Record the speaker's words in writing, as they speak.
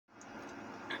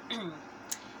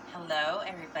Hello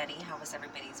everybody, how was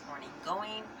everybody's morning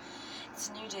going? It's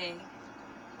a new day.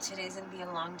 Today's gonna be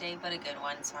a long day but a good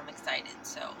one, so I'm excited.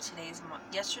 So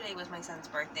yesterday was my son's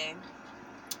birthday,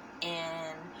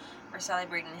 and we're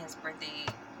celebrating his birthday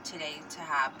today to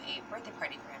have a birthday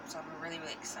party for him, so I'm really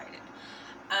excited.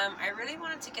 I really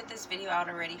wanted to get this video out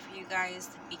already for you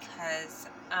guys because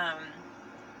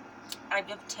I've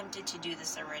been tempted to do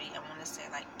this already. I want to say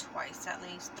like twice, at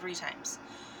least 3 times.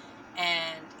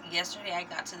 And yesterday I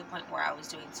got to the point where I was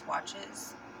doing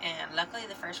swatches, and luckily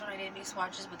the first one I didn't do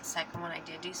swatches, but the second one I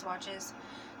did do swatches.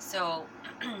 So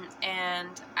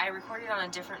and I recorded on a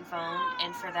different phone,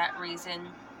 and for that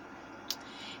reason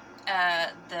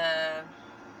the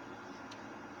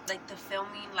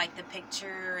filming, like the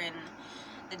picture and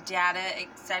the data,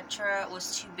 etc.,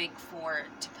 was too big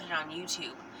to put it on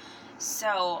YouTube.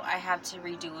 So I have to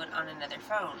redo it on another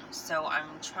phone. So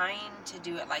I'm trying to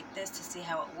do it like this to see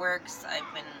how it works. I've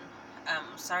been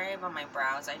sorry about my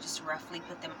brows. I just roughly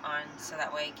put them on so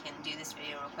that way I can do this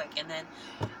video real quick, and then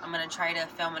I'm gonna try to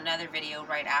film another video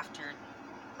right after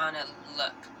on a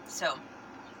look. So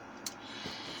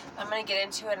I'm gonna get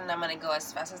into it, and I'm gonna go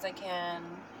as fast as I can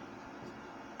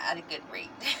at a good rate.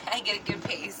 I get a good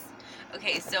pace.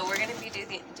 Okay, so we're going to be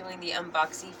doing the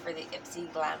unboxing for the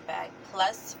Ipsy Glam bag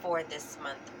plus for this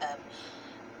month of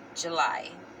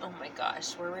July. Oh my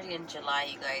gosh, we're already in July,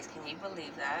 you guys. Can you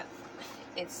believe that?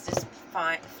 It's just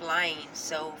flying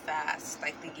so fast.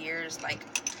 Like the years, like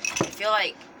I feel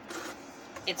like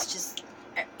it's just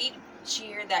each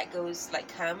year that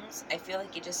comes, I feel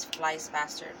like it just flies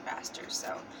faster and faster.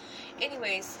 So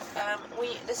anyways,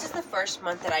 this is the first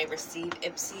month that I receive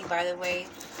Ipsy, by the way.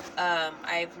 I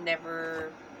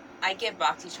get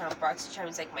BoxyCharm. BoxyCharm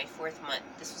is like my 4th month.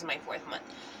 This was my 4th month.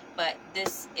 But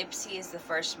this Ipsy is the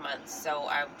first month, so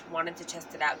I wanted to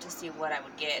test it out to see what I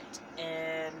would get,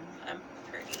 and I'm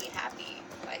pretty happy.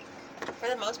 Like, for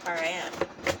the most part, I am.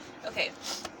 Okay,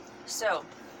 so,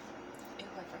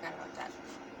 I forgot about that.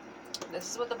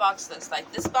 This is what the box looks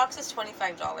like. This box is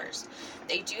 $25.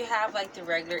 They do have like the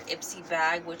regular Ipsy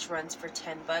bag, which runs for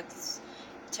 $10,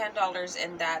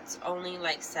 and that's only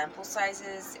like sample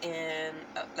sizes and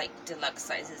like deluxe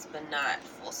sizes, but not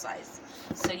full size.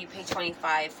 So you pay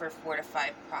 $25 for 4 to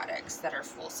 5 products that are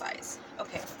full size.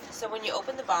 Okay, so when you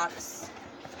open the box,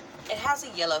 it has a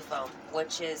yellow foam,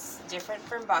 which is different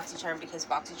from BoxyCharm because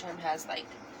BoxyCharm has like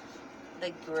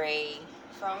the gray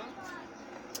foam,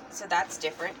 so that's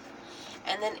different.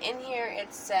 And then in here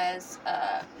it says,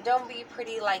 don't be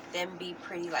pretty like them, be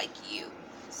pretty like you.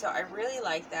 So I really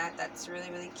like that. That's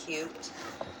really cute.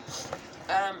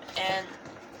 And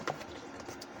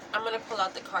I'm going to pull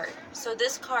out the card. So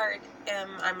this card,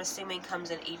 I'm assuming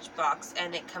comes in each box,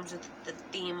 and it comes with the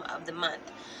theme of the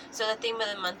month. So the theme of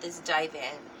the month is Dive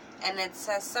In. And it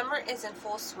says, summer is in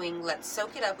full swing. Let's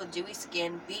soak it up with dewy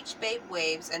skin, beach babe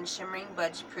waves, and shimmering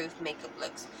budge-proof makeup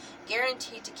looks.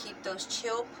 Guaranteed to keep those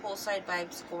chill poolside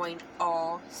vibes going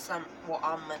all month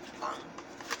long.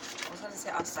 I was going to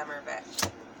say all summer, but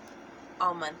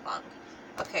all month long.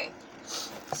 Okay,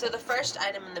 so the first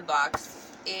item in the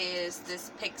box is this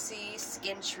Pixie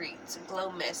Skin Treats Glow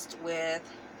Mist with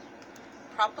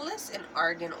propolis and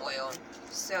argan oil.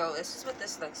 So this is what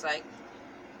this looks like.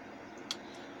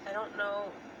 I don't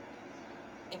know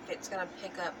if it's gonna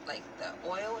pick up like the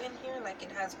oil in here, like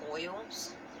it has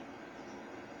oils.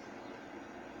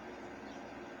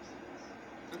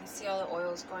 You see all the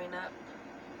oils going up.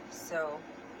 So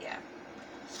yeah.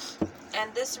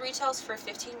 And this retails for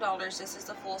 $15. This is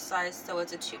the full size, so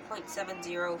it's a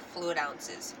 2.70 fluid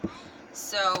ounces.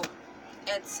 So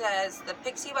it says the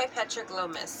Pixie by Petra Glow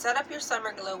Mist. Set up your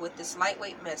summer glow with this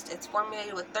lightweight mist. It's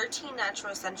formulated with 13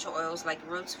 natural essential oils like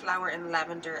rose flower and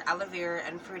lavender, aloe vera,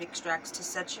 and fruit extracts to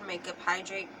set your makeup,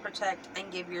 hydrate, protect,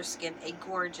 and give your skin a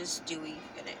gorgeous dewy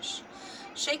finish.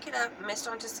 Shake it up, mist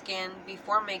onto skin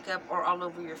before makeup or all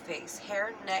over your face,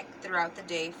 hair, neck, throughout the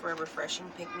day for a refreshing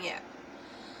pick-me-up.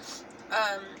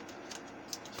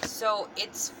 So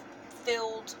it's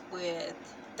filled with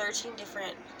 13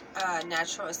 different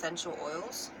natural essential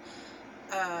oils,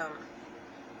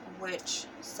 which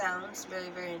sounds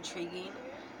very intriguing,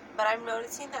 but I'm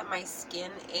noticing that my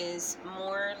skin is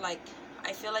more like,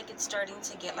 I feel like it's starting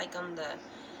to get like on the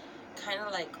kind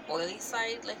of like oily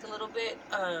side, like a little bit,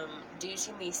 due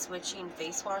to me switching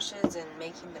face washes and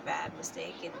making the bad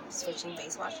mistake and switching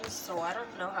face washes. So I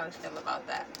don't know how I feel about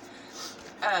that.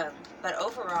 But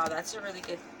overall, that's a really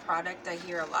good product. I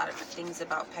hear a lot of things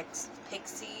about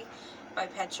Pixie by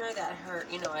Petra, that her,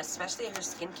 especially her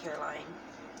skincare line.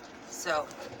 So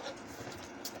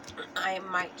I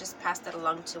might just pass that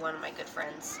along to one of my good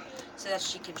friends so that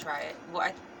she can try it.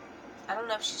 Well, I don't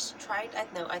know if she's tried.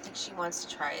 No, I think she wants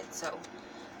to try it. So,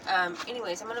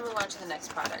 anyways, I'm gonna move on to the next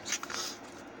product.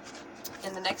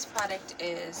 And the next product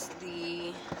is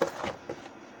the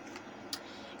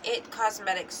It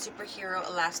Cosmetics Superhero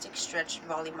Elastic Stretch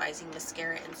Volumizing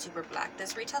Mascara in Super Black.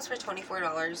 This retails for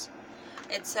 $24.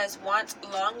 It says, want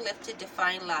long lifted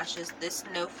defined lashes? This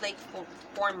snowflake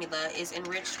formula is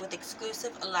enriched with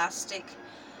exclusive elastic.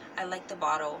 I like the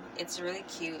bottle. It's really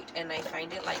cute, and I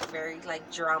find it like very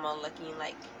like drama looking,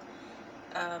 like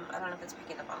I don't know if it's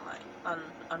picking up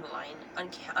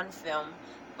on film,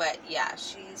 but yeah,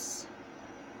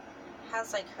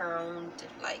 has like her own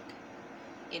like,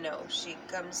 you know, she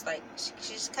comes like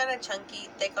she's kind of chunky,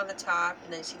 thick on the top,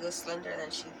 and then she goes slender, and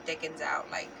then she thickens out.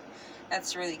 Like,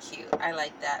 that's really cute. I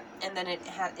like that. And then it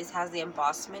has the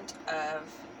embossment of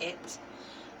It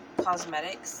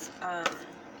Cosmetics.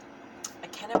 I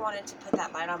kind of wanted to put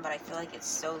that light on, but I feel like it's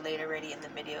so late already in the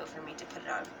video for me to put it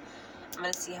on. I'm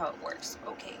gonna see how it works.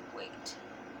 Okay, wait.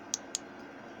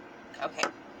 Okay,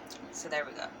 so there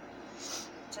we go.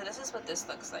 So this is what this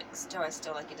looks like. Still, I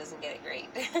still like it doesn't get it great.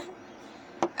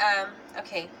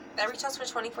 Okay, that retails for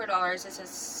 $24. It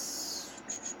says,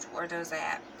 where those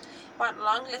at? Want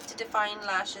long lifted defined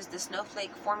lashes? The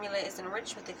Snowflake formula is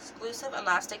enriched with exclusive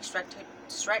elastic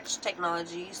stretch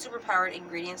technology, superpowered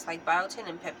ingredients like biotin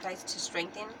and peptides to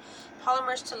strengthen,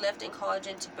 polymers to lift, and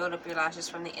collagen to build up your lashes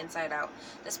from the inside out.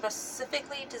 The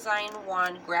specifically designed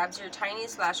wand grabs your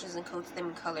tiniest lashes and coats them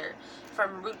in color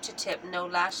from root to tip, no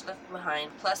lash left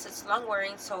behind. Plus, it's long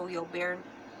wearing, so you'll barely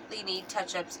need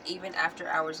touch-ups even after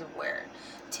hours of wear.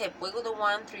 Tip: wiggle the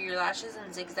wand through your lashes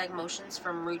in zigzag motions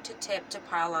from root to tip to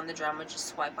pile on the drama. Just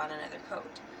swipe on another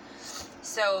coat.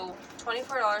 So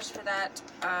 $24 for that.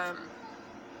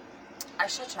 I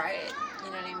should try it.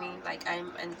 You know what I mean? Like,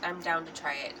 I'm down to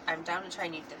try it. I'm down to try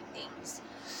new things.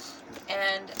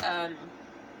 And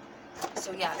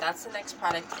so yeah, that's the next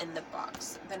product in the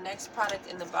box. The next product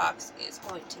in the box is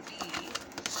going to be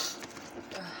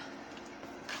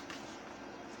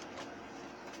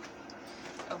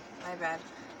oh, my bad.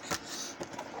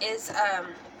 Is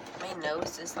my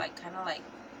nose is like kind of like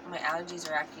my allergies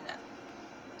are acting up.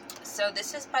 So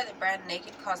this is by the brand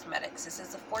Naked Cosmetics. This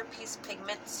is a 4-piece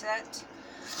pigment set,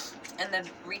 and the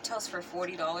retails for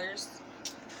 $40.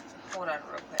 Hold on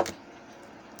real quick.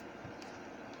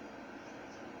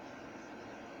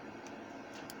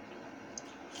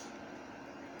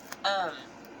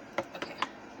 Okay.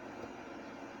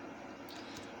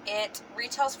 It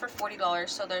retails for $40,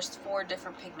 so there's 4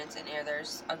 different pigments in here.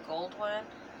 There's a gold one,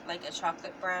 like a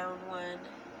chocolate brown one,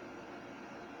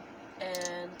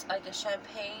 and like a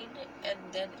champagne, and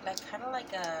then like kind of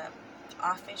like a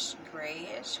offish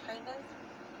grayish kind of.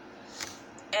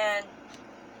 And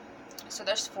so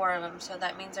there's 4 of them, so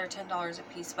that means they're $10 a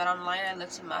piece. But online I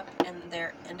looked them up, and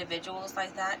their individuals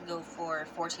like that go for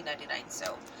 $14.99.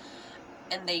 So,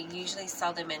 and they usually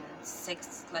sell them in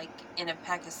 6, like in a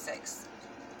pack of 6.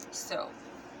 So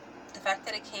the fact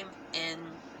that it came in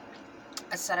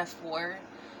a set of 4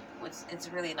 it's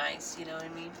really nice, you know what I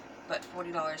mean? But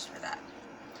 $40 for that.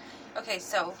 Okay,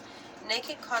 so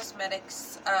Naked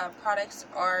Cosmetics products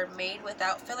are made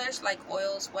without fillers like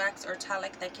oils, wax, or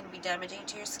talc that can be damaging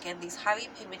to your skin. These highly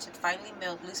pigmented, finely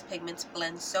milled loose pigments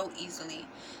blend so easily.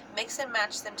 Mix and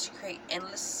match them to create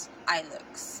endless eye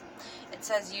looks. It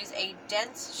says use a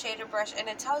dense shader brush, and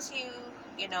it tells you,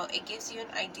 you know, it gives you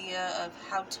an idea of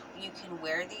how you can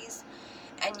wear these.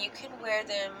 And you can wear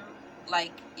them,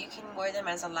 like, you can wear them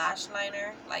as a lash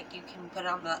liner. Like, you can put it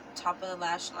on the top of the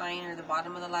lash line or the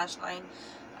bottom of the lash line.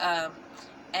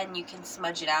 And you can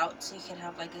smudge it out, so you can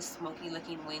have like a smoky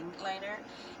looking wing liner.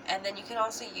 And then you can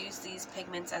also use these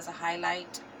pigments as a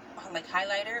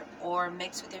highlighter, or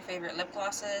mix with your favorite lip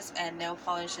glosses and nail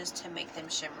polishes to make them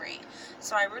shimmery.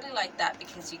 So I really like that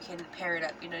because you can pair it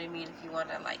up, you know what I mean? If you want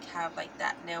to like have like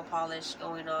that nail polish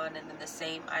going on and then the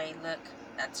same eye look,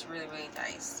 that's really, really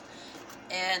nice.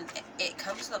 And it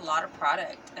comes with a lot of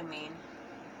product. I mean,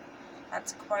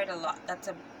 that's quite a lot. That's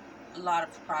a lot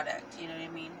of product, you know what I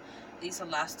mean? These will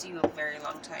last you a very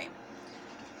long time.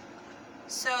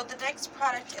 So the next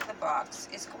product in the box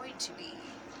is going to be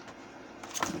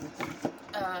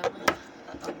my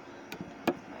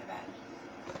bad,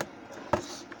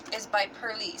 is by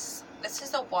Perlice. This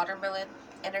is a watermelon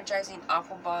energizing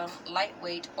aqua bomb,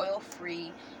 lightweight,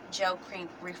 oil-free gel cream,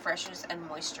 refreshes and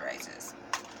moisturizes.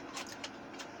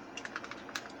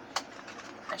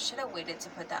 I should have waited to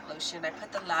put that lotion. I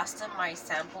put the last of my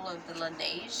sample of the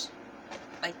Laneige,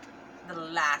 like the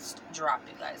last drop,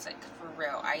 you guys, like for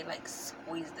real. I like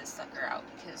squeezed this sucker out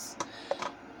because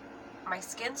my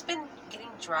skin's been getting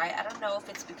dry. I don't know if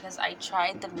it's because I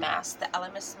tried the mask, the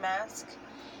Elemis mask,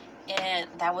 And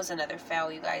that was another fail,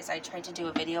 you guys. I tried to do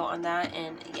a video on that,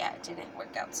 and yeah, it didn't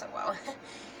work out so well.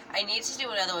 I need to do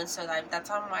another one, so that's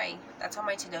on my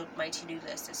to-do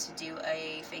list, is to do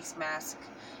a face mask,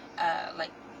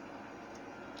 like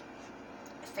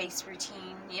face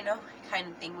routine, you know, kind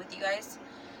of thing with you guys,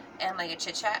 and like a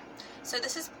chit chat. So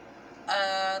this is,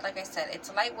 like I said,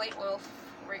 it's lightweight, oil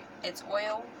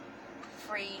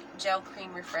free gel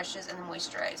cream, refreshes and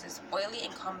moisturizes. Oily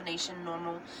in combination,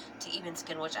 normal to even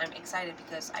skin, which I'm excited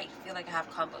because I feel like I have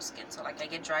combo skin. So like I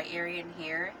get dry area in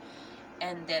here,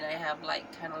 and then I have like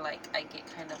I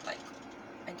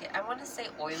want to say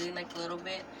oily like a little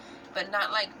bit, but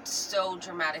not like so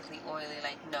dramatically oily.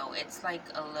 Like, no, it's like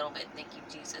a little bit, thank you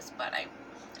Jesus, but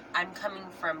I'm coming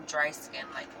from dry skin,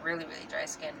 like really dry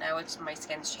skin. Now my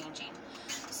skin's changing.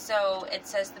 So it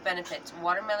says the benefits.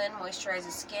 Watermelon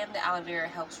moisturizes skin. The aloe vera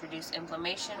helps reduce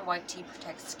inflammation. White tea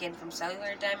protects skin from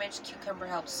cellular damage. Cucumber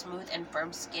helps smooth and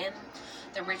firm skin.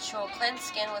 The ritual cleanse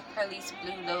skin with Perlis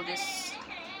Blue Lotus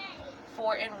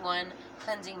 4-in-1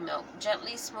 cleansing milk.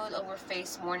 Gently smooth over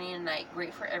face morning and night.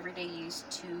 Great for everyday use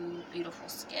to beautiful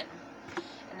skin.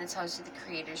 And it tells you the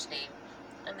creator's name.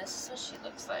 And this is what she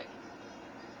looks like.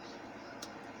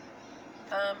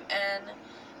 And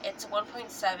it's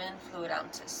 1.7 fluid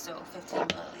ounces, so 15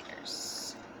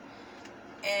 milliliters.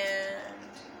 And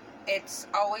it's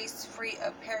always free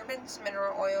of parabens,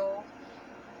 mineral oil,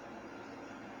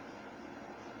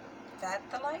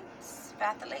 phthalates,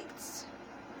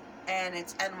 and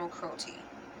it's animal cruelty.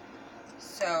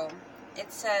 So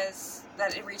it says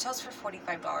that it retails for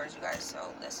 $45, you guys.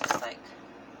 So this is like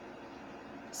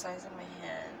the size of my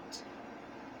hand.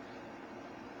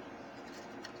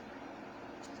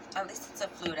 At least it's a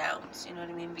fluid ounce, you know what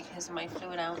I mean? Because my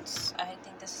fluid ounce, I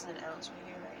think this is an ounce right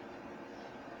here, right?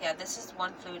 Yeah, this is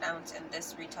 1 fluid ounce, and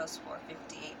this retails for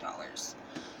 $58.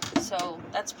 So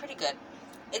that's pretty good.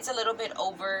 It's a little bit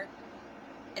over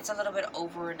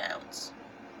an ounce.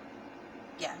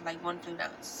 Yeah, like 1 fluid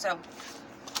ounce. So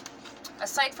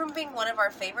aside from being one of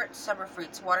our favorite summer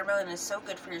fruits, watermelon is so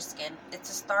good for your skin. It's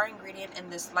a star ingredient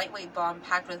in this lightweight balm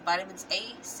packed with vitamins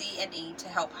A, C, and E to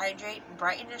help hydrate,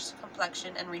 brighten your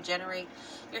complexion, and regenerate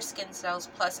your skin cells.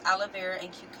 Plus, aloe vera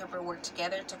and cucumber work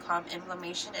together to calm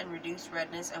inflammation and reduce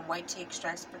redness, and white tea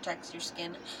extracts protects your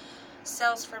skin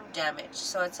cells from damage.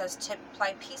 So it says, tip,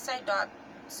 apply pea-side dots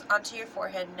onto your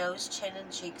forehead, nose, chin, and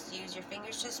cheeks. Use your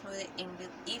fingers to smooth it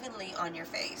evenly on your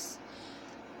face.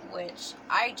 Which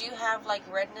I do have like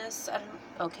redness.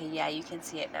 Okay, yeah, you can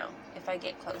see it now if I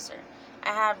get closer. I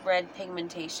have red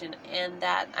pigmentation, and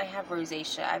that I have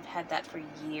rosacea. I've had that for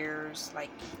years, like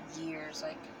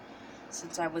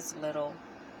since I was little,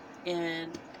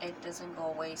 and it doesn't go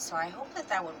away. So I hope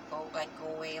that would go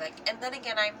away. And then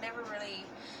again, I've never really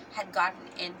had gotten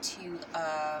into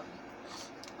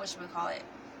whatchamacallit,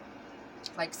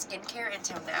 like skincare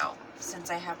until now, since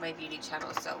I have my beauty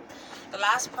channel. So the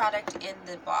last product in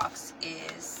the box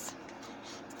is,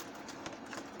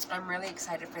 I'm really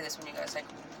excited for this one, you guys, like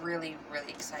really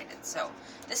excited. So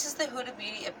this is the Huda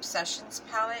Beauty Obsessions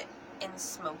palette in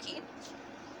Smoky,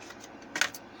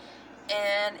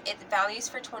 and it values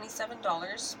for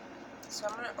 $27. So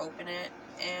I'm gonna open it,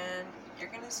 and you're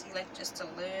gonna see like just a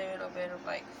little bit of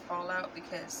like fallout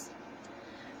because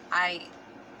I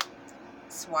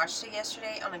swatched it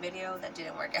yesterday on a video that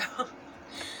didn't work out.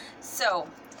 So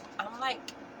I'm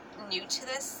like new to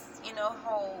this, you know,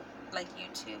 whole like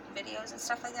YouTube videos and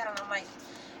stuff like that, and I'm like,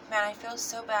 man, I feel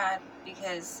so bad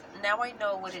because now I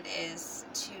know what it is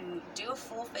to do a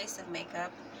full face of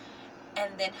makeup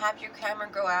and then have your camera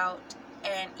go out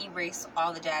and erase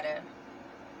all the data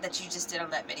that you just did on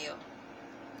that video.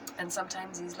 And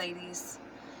sometimes these ladies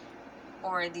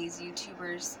or these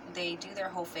YouTubers, they do their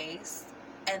whole face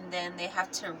and then they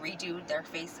have to redo their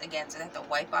face again, so they have to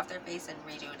wipe off their face and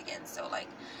redo it again. So like,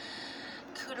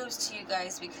 kudos to you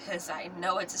guys, because I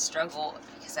know it's a struggle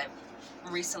because I've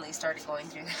recently started going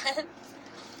through that.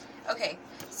 Okay,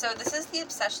 so this is the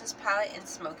Obsessions palette in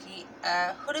Smoky.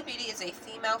 Huda Beauty is a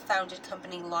female-founded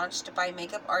company launched by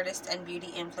makeup artist and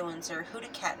beauty influencer Huda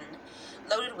Kattan.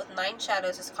 Loaded with 9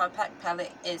 shadows, this compact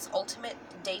palette is ultimate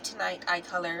day-to-night eye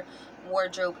color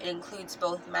wardrobe. It includes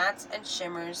both mattes and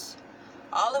shimmers,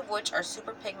 all of which are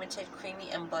super pigmented,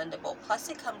 creamy, and blendable. Plus,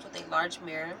 it comes with a large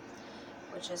mirror,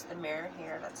 which is the mirror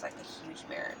here. That's like a huge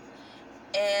mirror.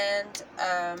 And,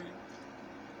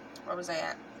 where was I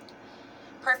at?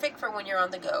 Perfect for when you're on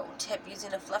the go. Tip,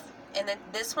 using a fluff. And then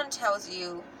this one tells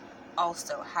you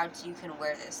also how you can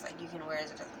wear this. Like, you can wear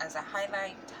it as a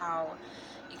highlight, how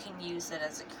you can use it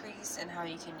as a crease, and how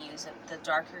you can use it, the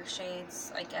darker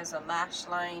shades, like as a lash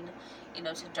line, you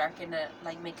know, to darken it,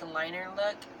 like make a liner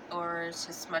look, or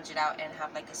to smudge it out and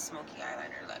have like a smoky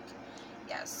eyeliner look.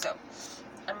 Yeah, so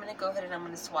I'm going to go ahead and I'm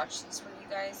going to swatch this for you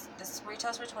guys. This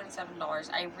retails for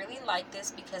 $27. I really like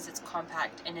this because it's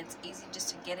compact and it's easy just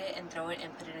to get it and throw it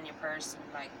and put it in your purse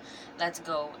and like, let's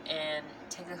go, and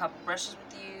take a couple brushes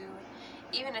with you.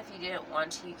 Even if you didn't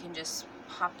want to, you can just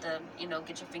pop the, you know,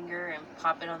 get your finger and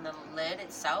pop it on the lid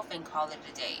itself and call it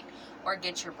a day. Or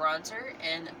get your bronzer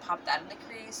and pop that in the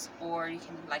crease, or you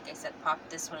can, like I said, pop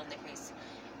this one in the crease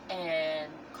and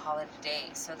call it a day.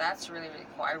 So that's really, really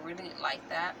cool. I really like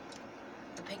that.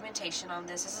 The pigmentation on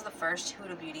this is the first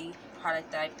Huda Beauty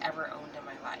product that I've ever owned in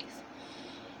my life.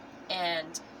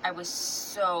 And I was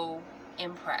so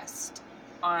impressed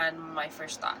on my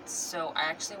first thoughts. So I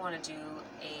actually want to do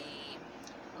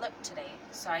a lip today.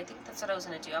 So I think that's what I was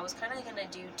going to do. I was kind of going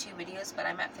to do 2 videos, but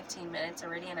I'm at 15 minutes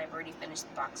already and I've already finished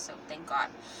the box. So thank God.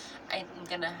 I'm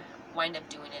going to wind up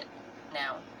doing it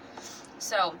now.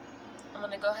 So I'm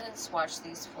going to go ahead and swatch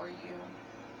these for you.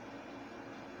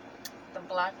 The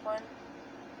black one,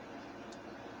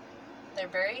 they're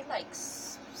very like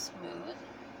smooth.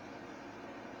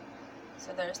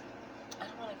 So there's, I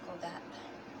don't want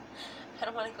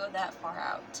to go that far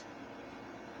out.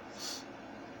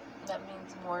 That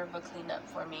means more of a cleanup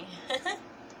for me.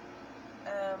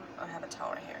 I have a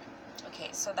towel right here. Okay,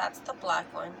 so that's the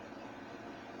black one.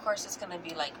 Of course, it's going to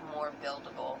be like more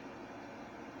buildable.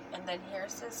 And then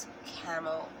here's this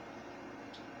camo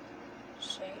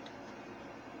shade.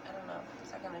 I don't know,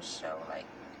 it's not going to show like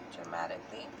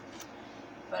dramatically,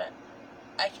 but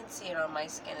I can see it on my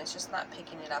skin. It's just not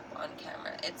picking it up on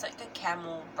camera. It's like a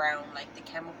camel brown, like a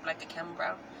camel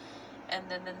brown. And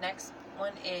then the next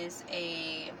one is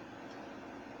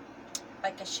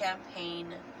like a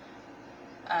champagne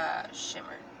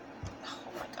shimmer.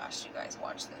 Oh my gosh, you guys,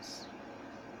 watch this.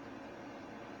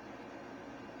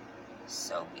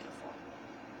 So beautiful.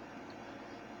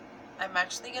 I'm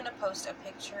actually going to post a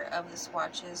picture of the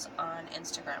swatches on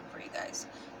Instagram for you guys.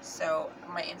 So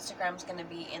my Instagram is going to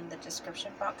be in the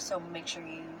description box, so make sure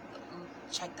you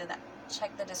check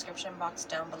the description box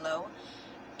down below,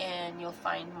 and you'll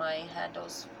find my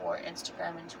handles for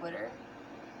Instagram and Twitter.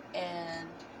 And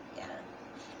yeah,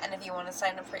 and if you want to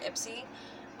sign up for Ipsy,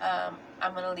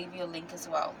 I'm going to leave you a link as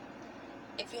well.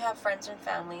 If you have friends and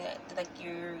family, like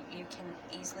you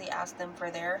can easily ask them for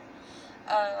their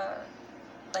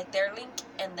their link,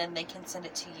 and then they can send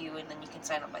it to you, and then you can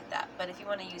sign up like that. But if you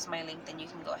want to use my link, then you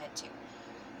can go ahead too.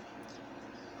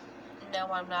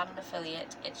 No, I'm not an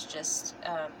affiliate. It's just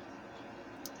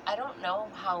I don't know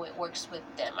how it works with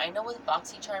them. I know with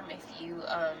BoxyCharm, if you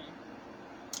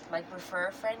like refer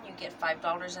a friend, you get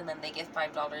 $5, and then they get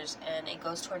 $5, and it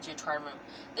goes towards your charm room.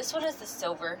 This one is the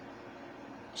silver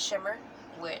shimmer,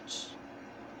 which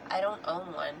I don't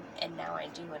own one, and now I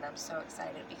do, and I'm so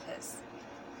excited because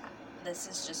this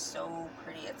is just so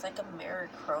pretty. It's like a mirror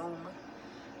chrome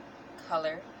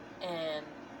color, and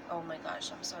oh my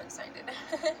gosh, I'm so excited.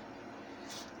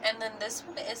 And then this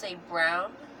one is a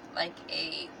brown, like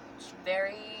a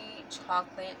very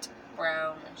chocolate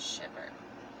brown shimmer.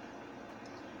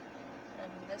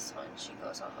 And this one, she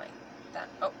goes on like that.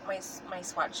 Oh, my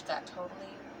swatch got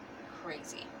totally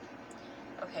crazy.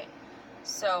 Okay,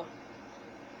 so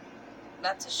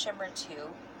that's a shimmer too,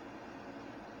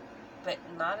 but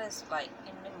not as like,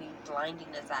 you know what I mean, blinding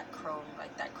as that chrome.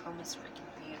 Like that chrome is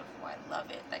freaking beautiful. I love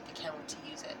it. Like I can't wait to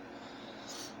use it.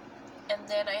 And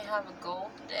then I have a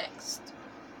gold next.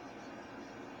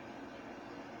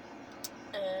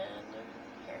 And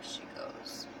here she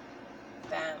goes.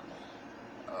 Bam.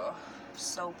 Oh,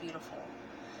 so beautiful.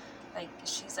 Like,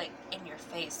 she's like in your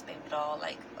face, baby doll.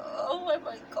 Like, oh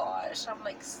my gosh. I'm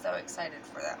like so excited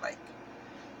for that. Like,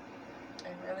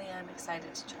 I really am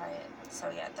excited to try it. So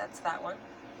yeah, that's that one.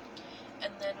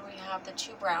 And then we have the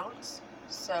 2 browns.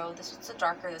 So this one's a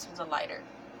darker, this one's a lighter.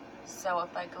 So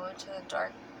if I go into the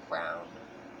dark brown,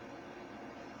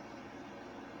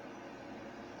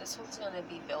 this one's going to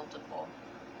be buildable.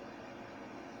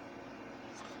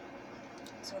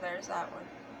 So there's that one.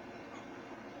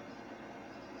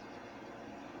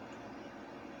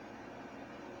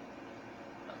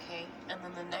 Okay, and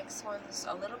then the next one's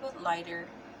a little bit lighter.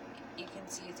 You can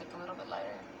see it's like a little bit lighter.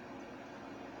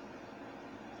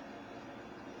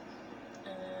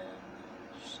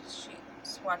 She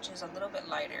swatches a little bit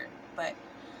lighter, but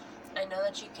I know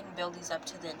that you can build these up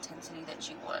to the intensity that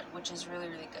you want, which is really,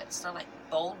 really good. It's not like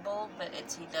bold, but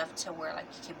it's enough to where like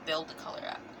you can build the color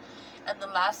up. And the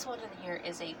last one in here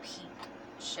is a pink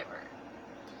shimmer.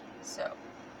 So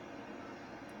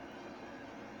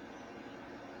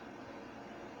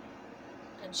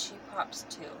and she pops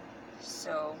too.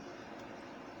 So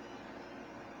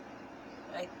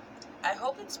I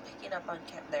hope it's picking up on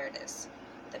camera. There it is.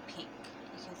 The pink.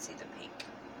 You can see the pink.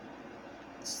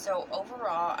 So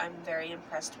overall, I'm very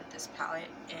impressed with this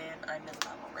palette, and I'm in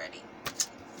love already.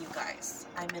 You guys,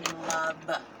 I'm in love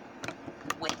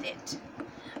with it.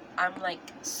 I'm like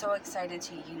so excited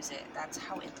to use it. That's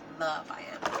how in love I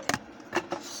am with it.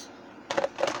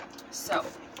 So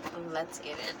let's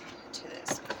get into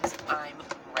this because I'm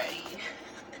ready.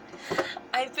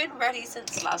 I've been ready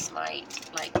since last night,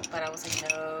 but I was like,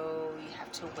 no, you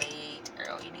have to wait,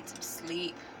 girl. You need some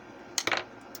sleep.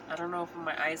 I don't know if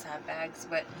my eyes have bags,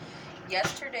 but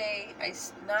yesterday,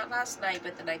 not last night,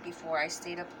 but the night before, I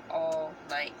stayed up all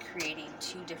night creating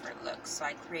 2 different looks. So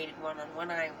I created one on one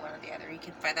eye and one on the other. You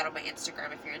can find that on my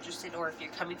Instagram if you're interested, or if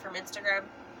you're coming from Instagram.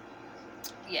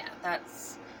 Yeah,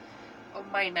 that's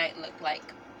what my night looked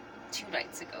like 2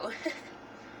 nights ago.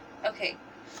 Okay,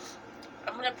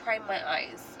 I'm going to prime my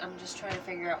eyes. I'm just trying to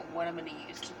figure out what I'm going to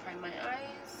use to prime my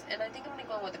eyes. And I think I'm going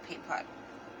to go with a paint pot.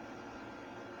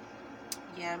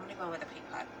 Yeah, I'm going to go with a paint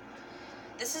pot.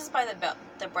 This is by the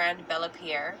brand Bella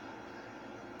Pierre.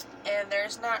 And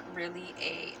there's not really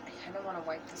I kind of want to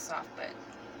wipe this off, but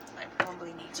I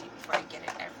probably need to before I get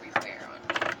it everywhere on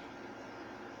me.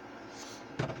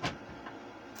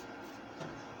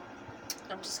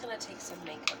 I'm just going to take some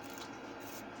makeup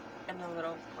and a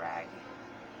little rag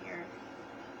here.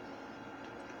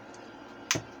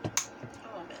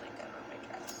 Oh man, I got it on my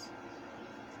dress.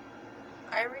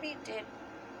 I already did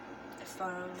the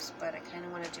photos, but I kind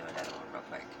of want to do another one real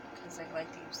quick because I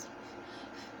like these.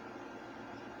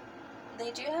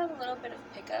 They do have a little bit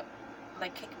of pickup,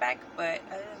 like kickback, but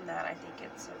other than that, I think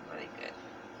it's really good.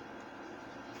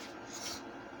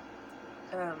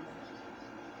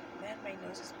 Man, my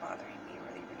nose is bothering me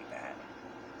really, really bad.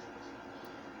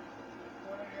 I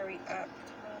want to hurry up.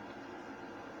 Come on.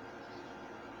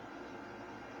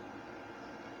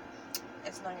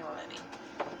 It's not gonna let me.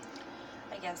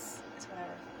 I guess it's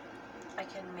whatever. I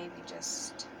can maybe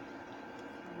just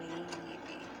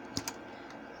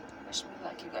wish me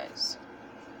luck, you guys.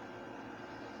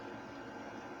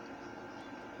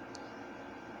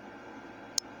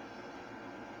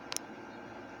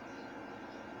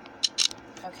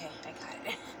 Okay, I got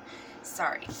it.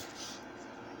 Sorry.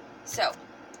 So,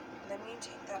 let me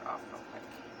take that off real quick.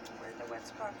 Where'd the wet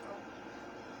spot go?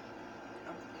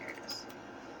 Oh, here it is.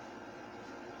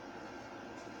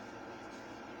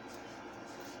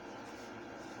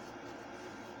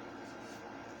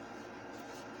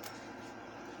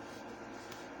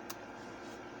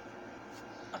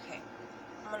 Okay,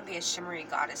 I'm gonna be a shimmery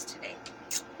goddess today.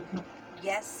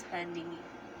 Yes, honey.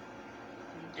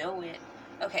 You know it.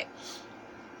 Okay,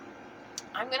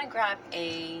 I'm gonna grab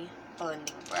a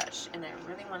blending brush, and I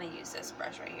really want to use this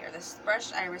brush right here. This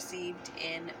brush I received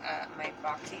in my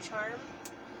BoxyCharm,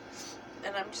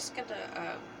 and I'm just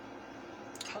gonna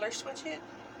color switch it.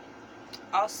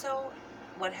 Also,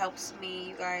 what helps me,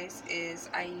 you guys, is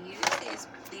I use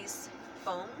these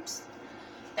foams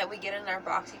that we get in our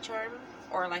BoxyCharm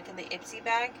or like in the Ipsy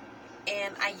bag,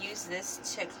 and I use this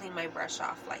to clean my brush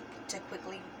off, like to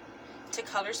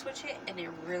color switch it, and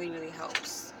it really, really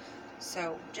helps.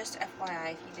 So just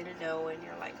FYI, if you didn't know and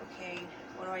you're like, okay,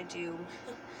 what do I do?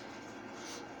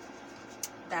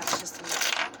 That's just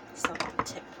some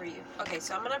tip for you. Okay,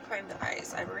 so I'm gonna prime the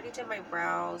eyes. I've already did my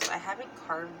brows. I haven't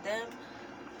carved them,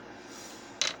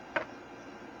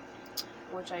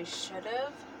 which I should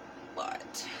have,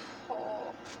 but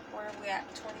oh, where are we at?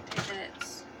 23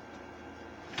 minutes.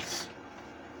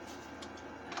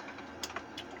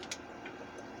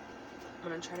 I'm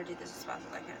gonna try to do this as fast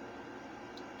as I can.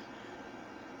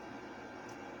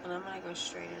 And I'm gonna go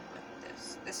straight in with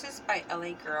this. This is by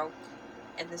LA Girl,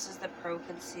 and this is the Pro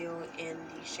Conceal in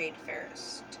the shade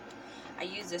Fairest. I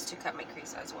use this to cut my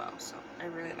crease as well, so I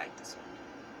really like this one.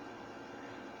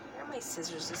 Where are my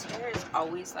scissors? This hair is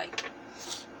always like,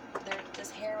 this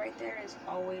hair right there is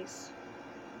always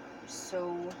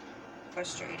so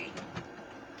frustrating.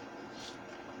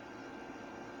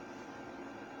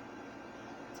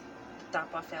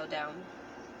 Tapa fell down.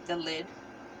 The lid.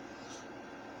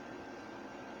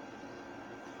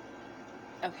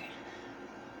 Okay.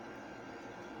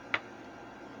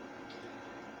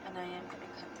 And I am going to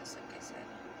cut this, like I said.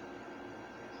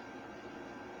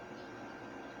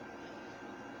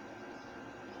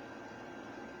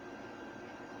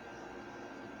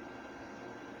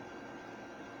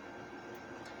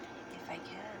 If I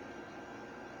can.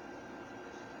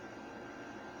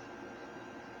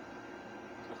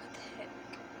 What the heck?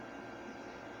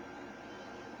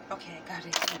 Okay, I got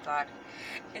it. Thank God.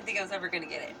 I didn't think I was ever going to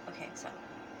get it. Okay, so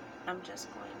I'm just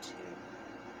going to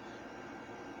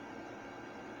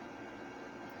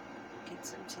get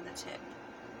some to the tip.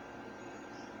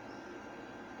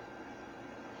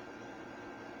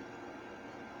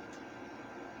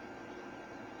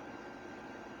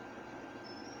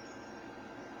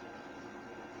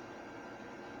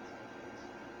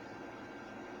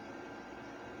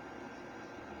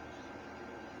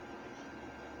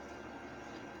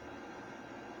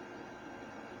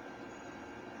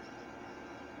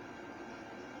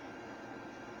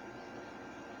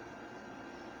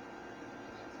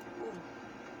 Ooh.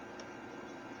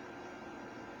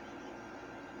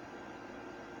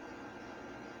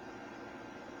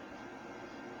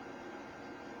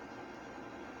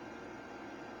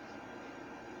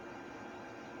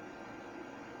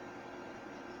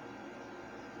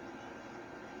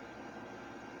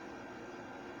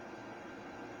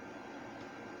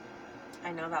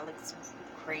 I know that looks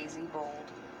crazy bold,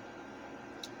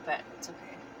 but it's okay.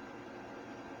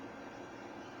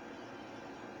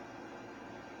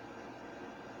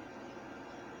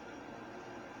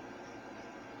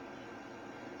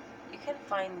 You can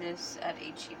find this at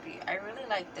HEB. I really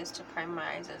like this to prime my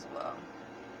eyes as well,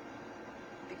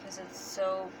 because it's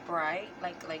so bright,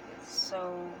 like it's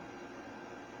so,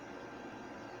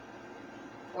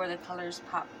 or the colors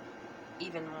pop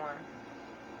even more.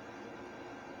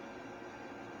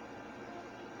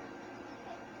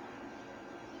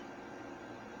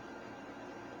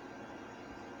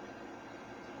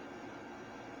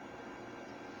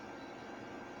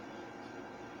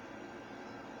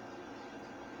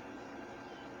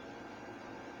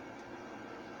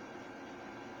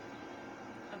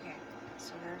 Okay,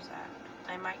 so there's that.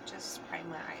 I might just prime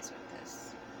my eyes with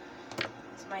this.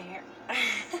 It's my hair.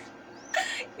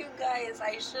 You guys,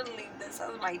 I should leave this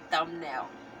as my thumbnail.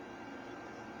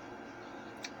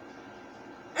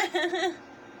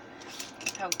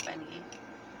 How funny.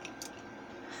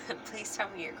 Please tell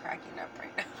me you're cracking up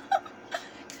right now.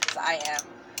 Because I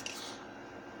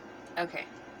am. Okay.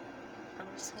 I'm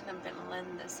just going to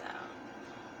blend this out.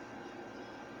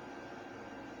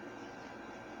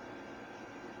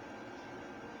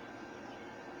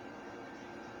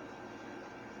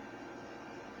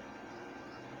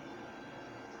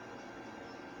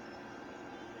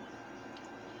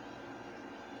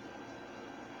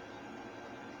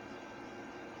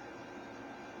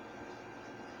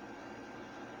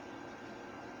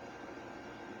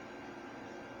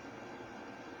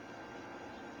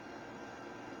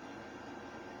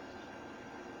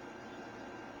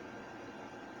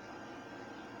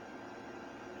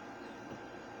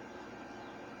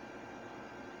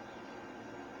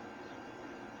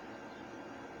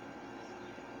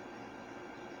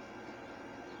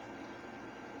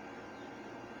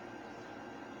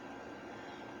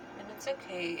 It's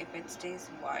okay if it stays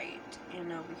white, you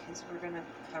know, because we're going to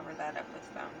cover that up with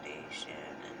foundation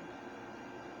and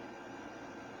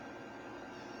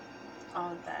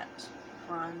all of that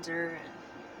bronzer, and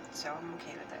so I'm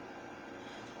okay with it.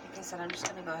 Like I said, I'm just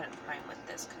going to go ahead and prime with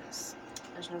this because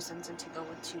there's no sense in to go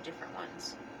with two different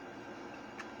ones.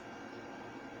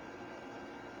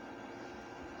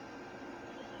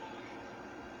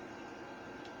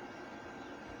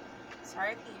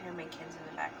 Sorry if you hear my kids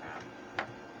in the background.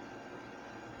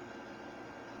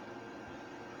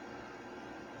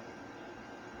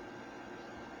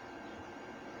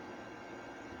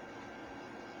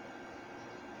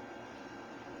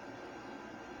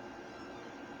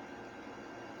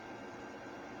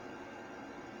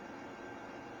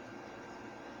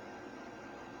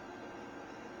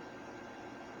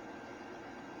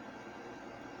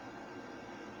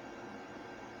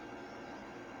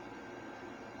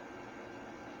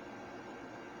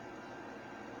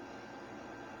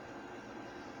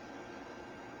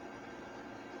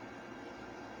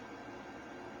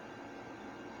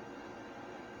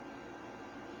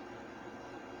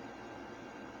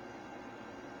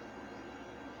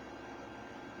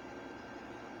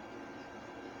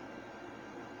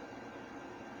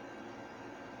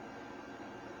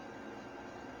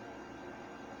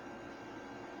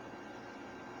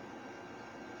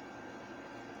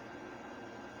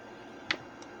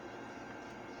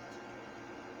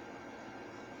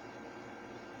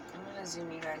 I'm going to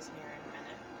zoom you guys in here in a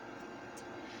minute.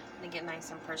 I'm going to get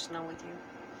nice and personal with you.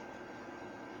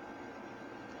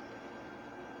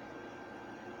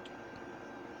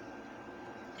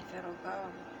 If it'll go.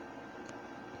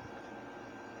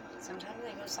 Sometimes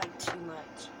it goes like too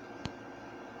much.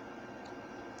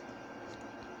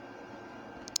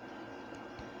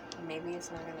 Maybe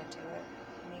it's not going to do it.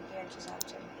 Maybe I just have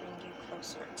to bring you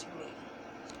closer to me.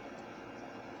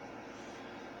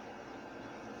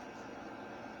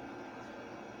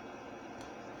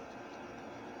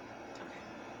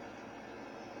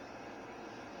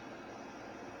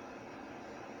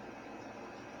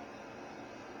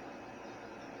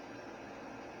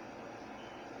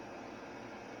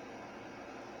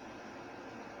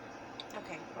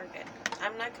 Okay, we're good.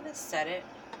 I'm not gonna set it.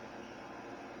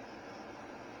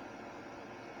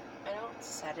 I don't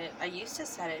set it. I used to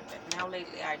set it, but now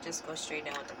lately I just go straight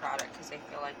in with the product because I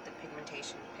feel like the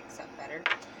pigmentation picks up better.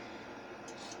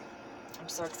 I'm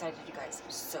so excited, you guys.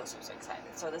 I'm so excited.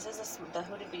 So this is the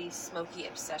Huda Beauty Smoky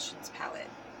Obsessions palette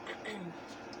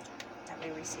that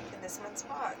we received in this month's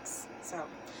box. So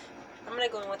I'm gonna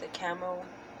go in with a camo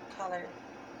color.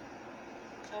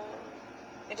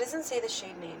 It doesn't say the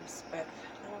shade names, but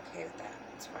I'm okay with that.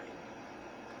 It's fine.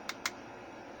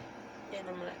 And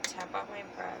I'm gonna tap out my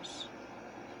brush,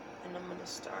 and I'm gonna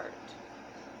start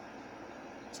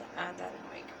to add that in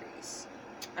my crease.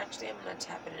 Actually, I'm gonna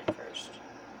tap it in first,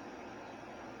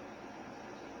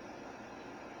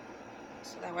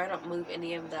 so that way I don't move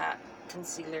any of that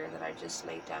concealer that I just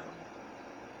laid down.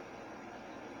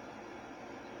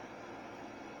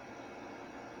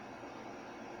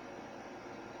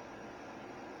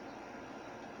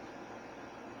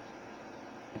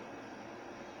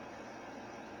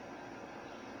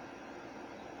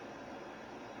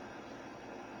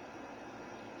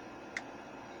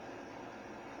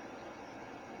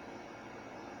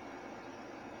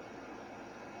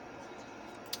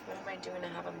 What am I doing? I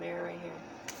have a mirror right here.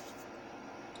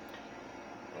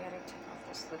 I gotta take off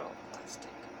this little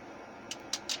plastic.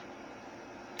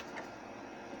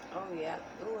 Oh yeah.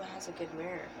 Ooh, it has a good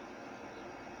mirror.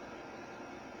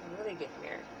 A really good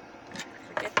mirror.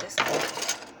 Forget this one.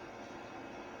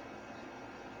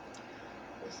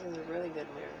 This is a really good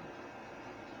mirror.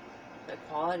 The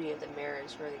quality of the mirror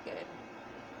is really good.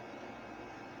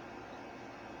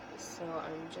 So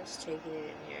I'm just taking it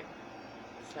in here.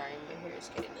 Sorry, my hair is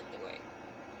getting in the way.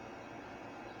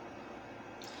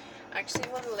 Actually,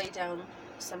 I want to lay down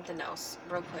something else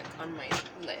real quick on my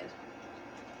lid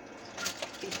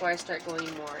before I start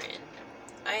going more in.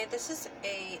 This is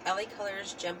a LA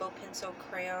Colors Jumbo Pencil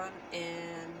Crayon,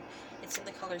 and it's in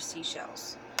the color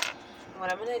Seashells.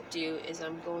 What I'm going to do is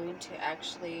I'm going to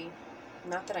actually,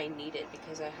 not that I need it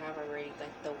because I have already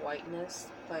like the whiteness,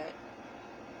 but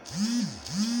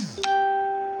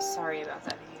sorry about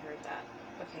that if you heard that.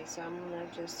 Okay, so I'm going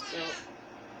to just go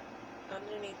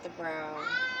underneath the brow.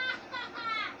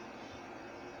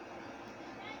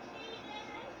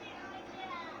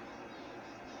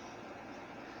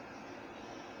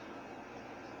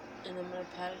 And I'm going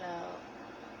to pat it out.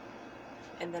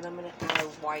 And then I'm going to add a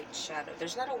white shadow.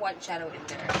 There's not a white shadow in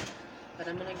there, but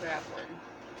I'm going to grab one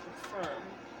from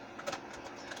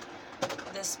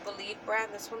this Believe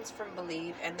brand. This one's from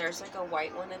Believe, and there's like a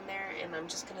white one in there, and I'm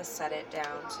just going to set it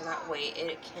down so that way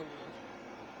it can,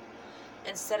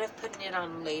 instead of putting it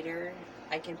on later,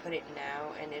 I can put it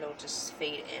now and it'll just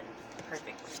fade in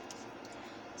perfectly.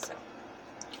 So,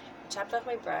 I chopped off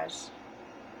my brush.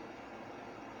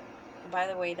 By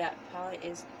the way, that palette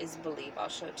is Believe. I'll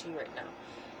show it to you right now.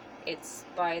 It's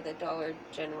by the Dollar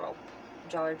General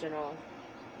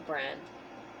brand.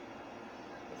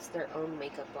 It's their own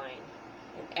makeup line.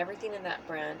 And everything in that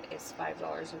brand is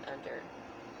 $5 and under.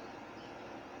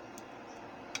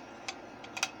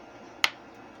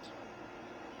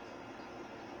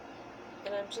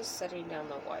 And I'm just setting down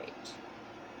the white.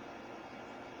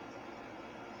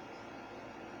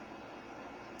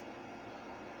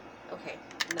 Okay,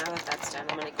 now that that's done,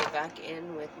 I'm going to go back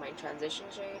in with my transition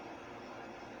shade.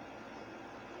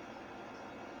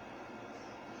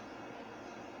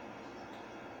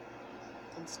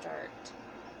 And start.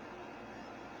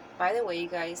 By the way, you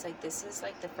guys, like, this is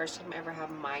like the first time I ever have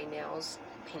my nails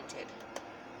painted.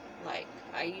 Like,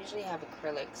 I usually have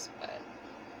acrylics, but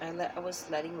I was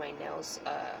letting my nails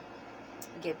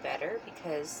get better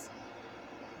because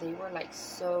they were like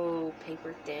so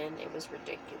paper thin. It was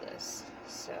ridiculous.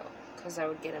 So, because I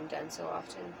would get them done so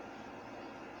often.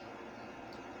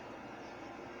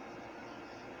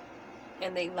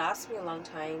 And they last me a long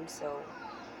time, so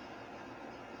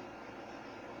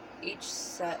each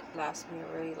set lasts me a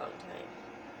really long time.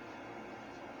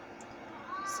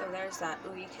 So there's that.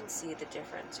 Oh, you can see the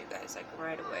difference, you guys, like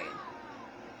right away.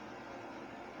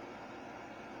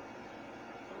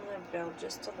 I'm going to build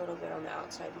just a little bit on the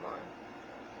outside more.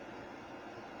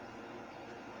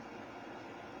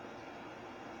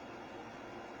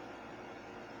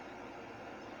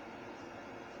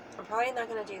 I'm probably not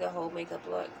going to do the whole makeup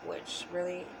look, which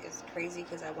really is crazy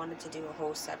because I wanted to do a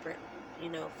whole separate, you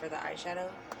know, for the eyeshadow.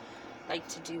 Like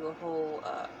to do a whole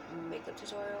makeup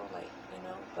tutorial, like, you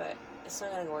know, but it's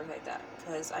not going to work like that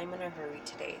because I'm in a hurry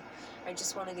today. I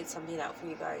just want to get something out for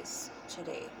you guys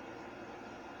today.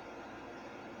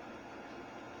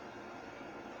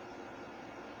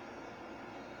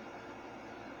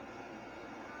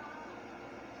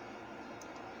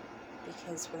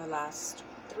 Because for the last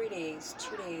 3 days,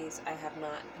 2 days, I have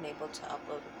not been able to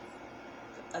upload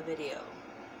a video.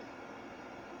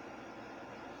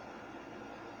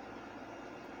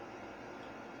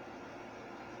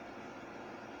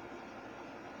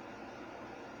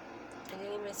 I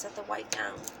didn't even set the white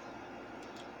down.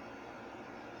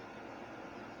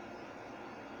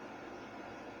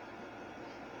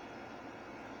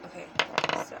 Okay,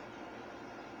 so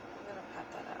I'm gonna pat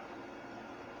that out.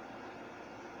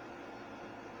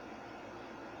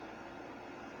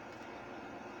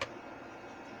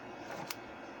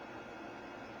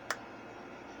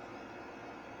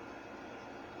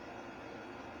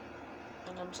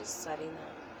 And I'm just setting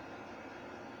that.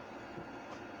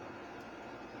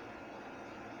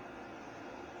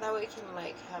 That way it can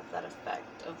like have that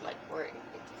effect of like where it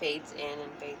fades in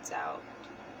and fades out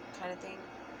kind of thing.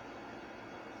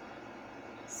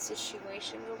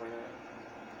 Situation going on.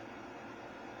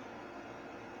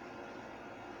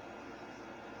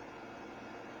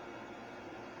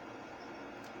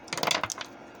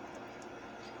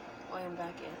 I am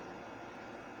back in.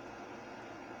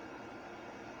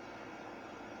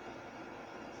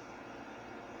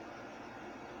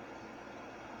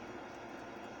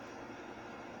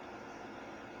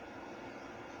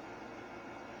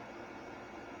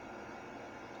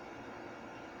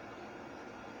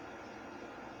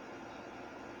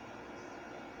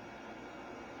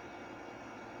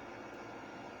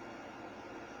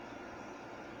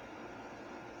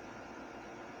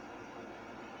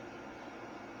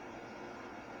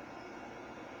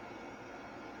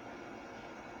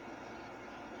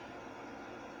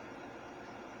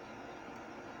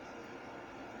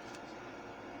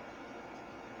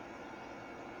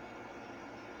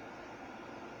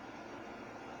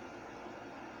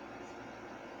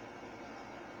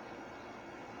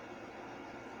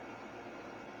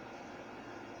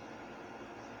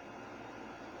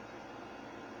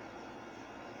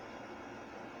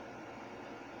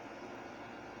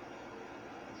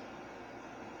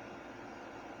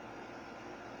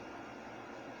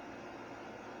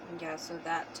 Yeah, so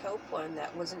that taupe one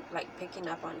that wasn't like picking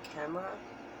up on camera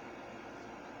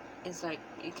is like,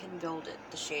 you can build it,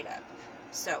 the shade up.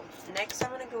 So next I'm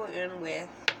going to go in with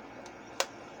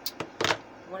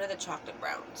one of the chocolate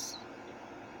browns.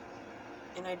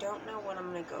 And I don't know what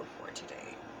I'm going to go for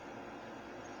today.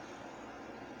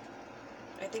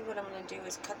 I think what I'm going to do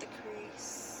is cut the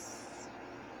crease.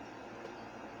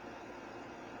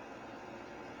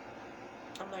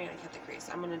 I'm not going to cut the crease.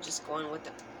 I'm going to just go in with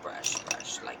the brush,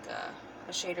 like a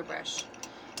shader brush,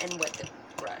 and wet the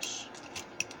brush.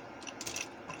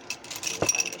 Let me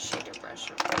find the shader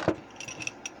brush.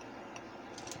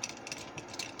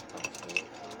 Okay,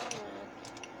 come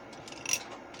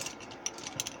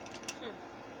on.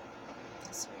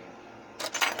 That's weird.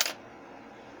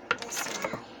 That's so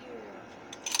weird.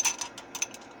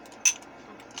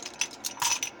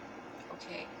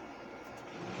 Okay.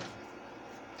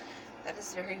 That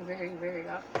is very, very, very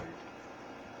awkward.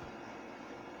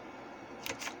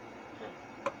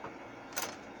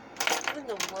 What in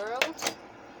the world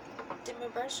did my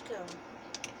brush go?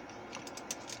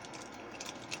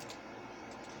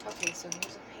 Okay, so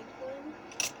here's a pink one.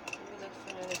 Let me look for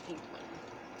another pink one.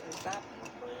 There's that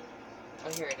pink one.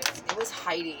 Oh, here it is. It was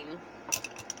hiding.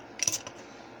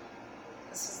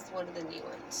 This is one of the new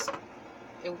ones.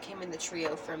 It came in the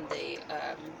trio from the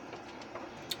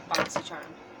Boxy Charm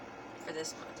for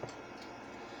this month.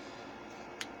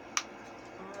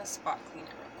 I'm going to spot clean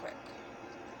it real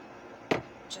quick,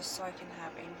 just so I can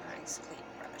have a nice clean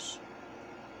brush.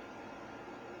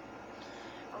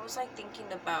 I was like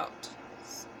thinking about,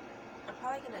 I'm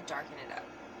probably going to darken it up.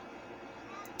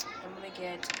 I'm going to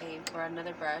get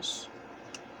another brush,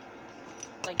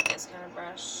 like this kind of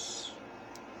brush.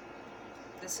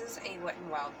 This is a Wet n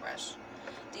Wild brush.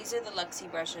 These are the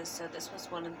Luxie brushes, so this was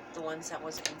one of the ones that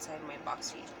was inside my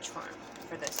Boxy Charm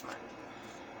for this month.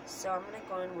 So I'm going to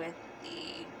go in with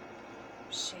the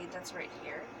shade that's right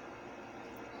here,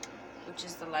 which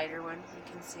is the lighter one.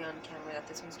 You can see on camera that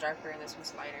this one's darker and this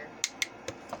one's lighter.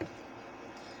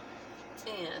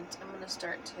 And I'm going to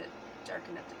start to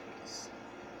darken up the crease.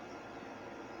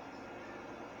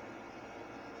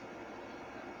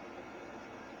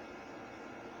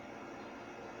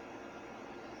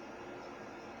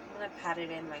 I'm going to pat it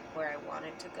in like where I want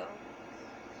it to go.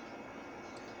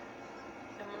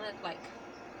 I'm going to like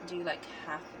do like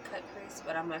half a cut crease,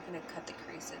 but I'm not going to cut the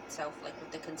crease itself like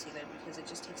with the concealer because it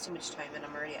just takes too much time and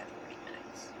I'm already at 40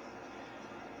 minutes.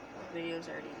 The video's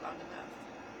already long enough.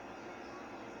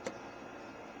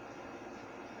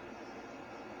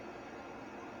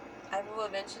 I will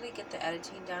eventually get the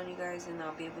editing down, you guys, and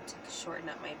I'll be able to shorten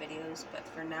up my videos, but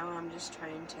for now I'm just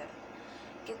trying to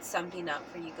get something up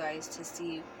for you guys to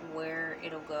see where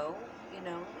it'll go, you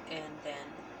know, and then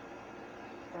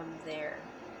from there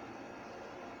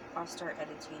I'll start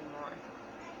editing more.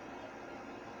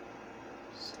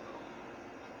 So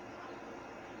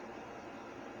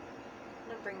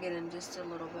I'm gonna bring it in just a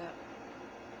little bit.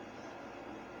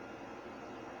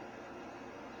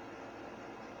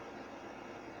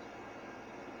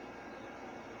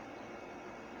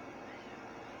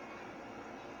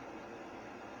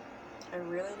 I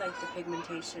really like the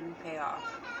pigmentation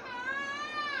payoff.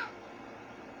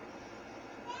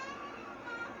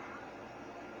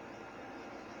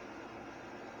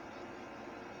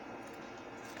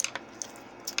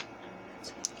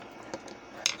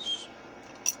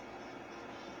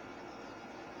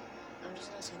 I'm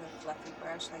just going to take a fluffy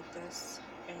brush like this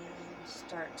and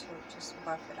start to just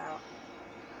buff it out.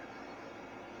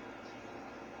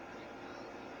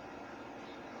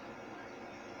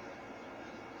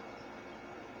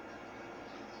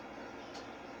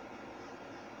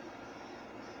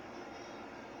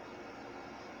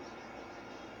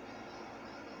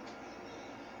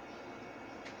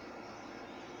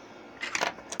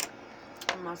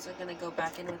 I'm also going to go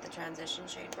back in with the transition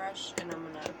shade brush and I'm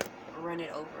going to run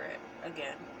it over it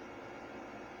again.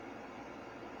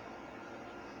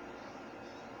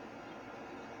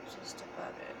 Just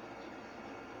above it.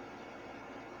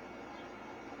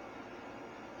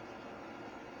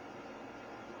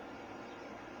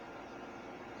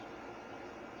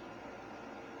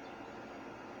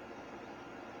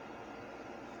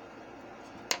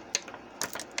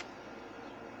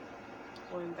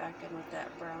 Going back in with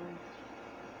that brown.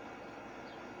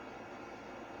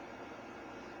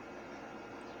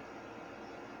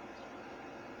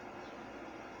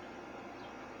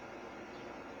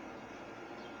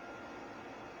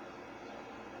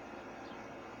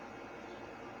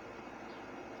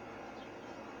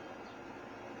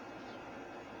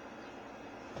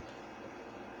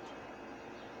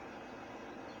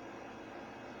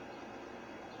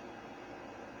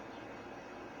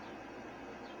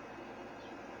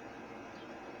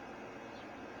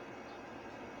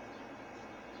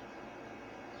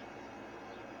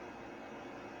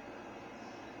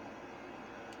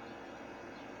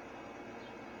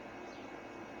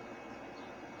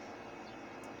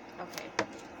 Okay.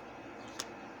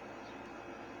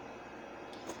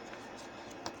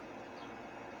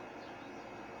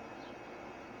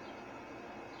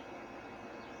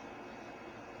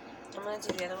 I'm going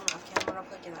to do the other one off camera real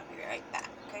quick and I'll be right back,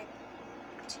 okay?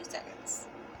 2 seconds.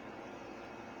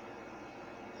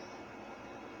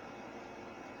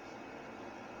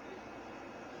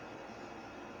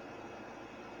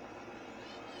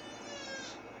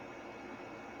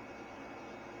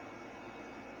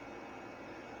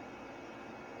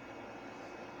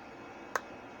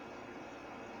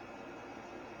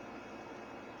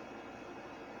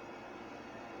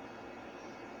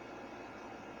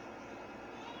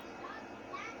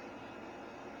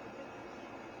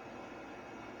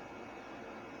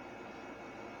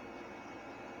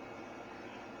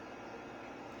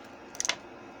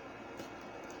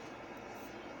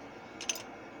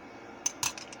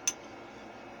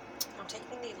 I'm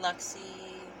taking the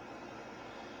Luxie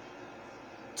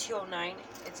 209.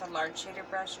 It's a large shader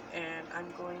brush, and I'm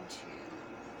going to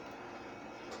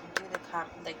do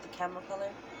the camel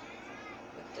color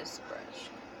with this brush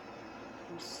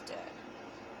instead.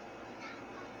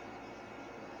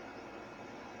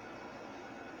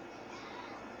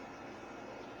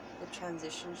 The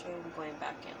transition shade, I'm going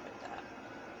back in with that.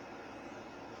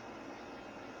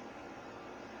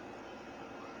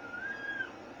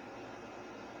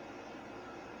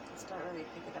 It's not really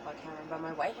picking up on camera, but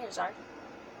my white hairs are.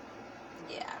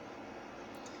 Yeah.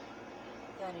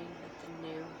 That ain't nothing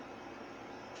new.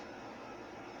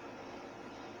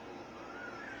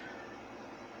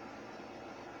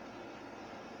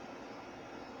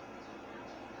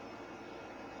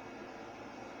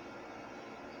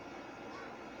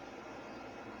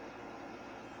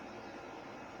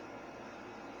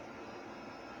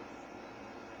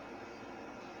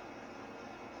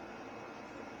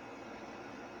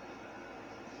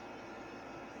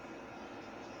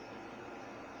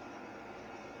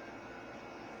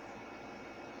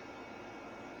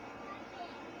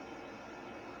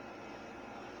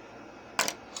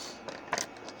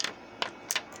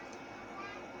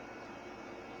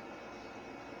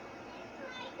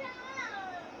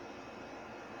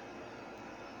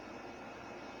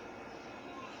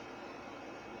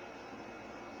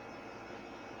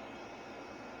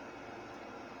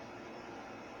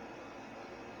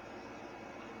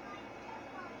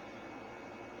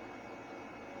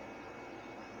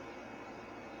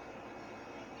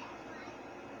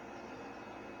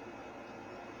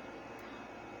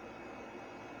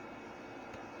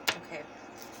 Okay.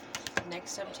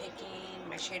 Next, I'm taking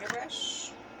my shader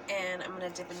brush, and I'm gonna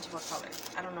dip into a color.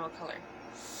 I don't know what color.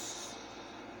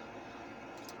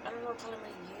 I don't know what color I'm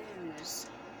gonna use.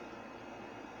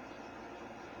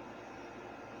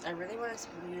 I really want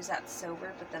to use that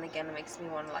silver, but then again, it makes me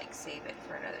want to like save it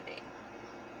for another day.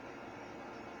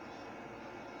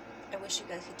 I wish you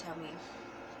guys could tell me.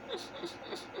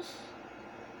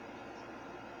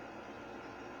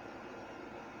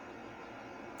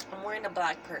 I'm wearing a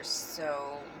black purse,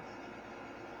 so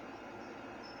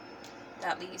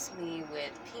that leaves me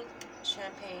with pink,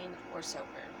 champagne, or silver.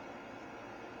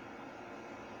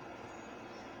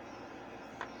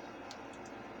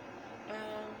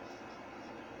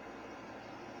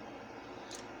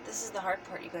 This is the hard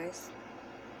part, you guys.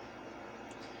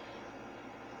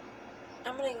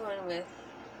 I'm gonna go in with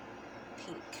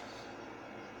pink.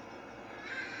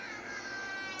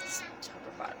 Top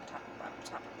or bottom, top or bottom,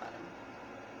 top or bottom.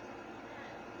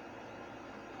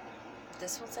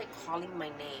 This one's like calling my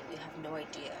name. You have no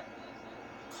idea.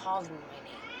 Calling my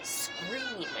name.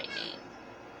 Screaming my name.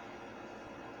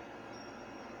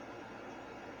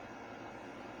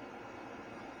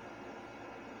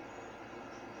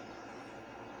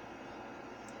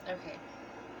 Okay.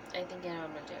 I think I know what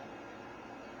I'm going to do.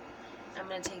 I'm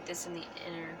going to take this in the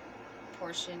inner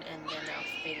portion and then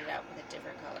I'll fade it out with a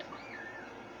different color.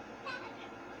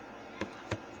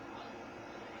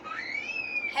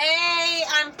 Hey,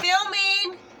 I'm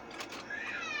filming!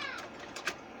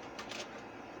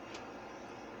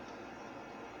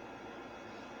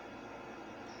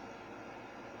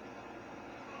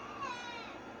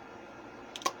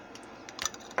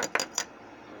 I'm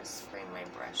gonna spray my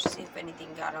brush, see if anything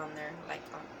got on there, like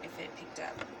if it picked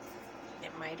up.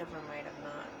 It might have or might have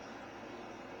not.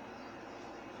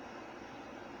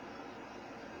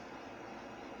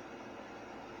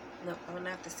 Nope, I'm gonna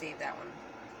have to save that one.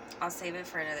 I'll save it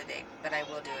for another day, but I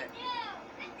will do it.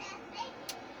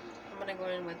 I'm gonna go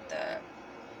in with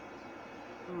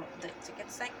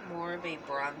it's like more of a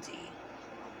bronzy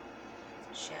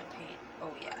champagne.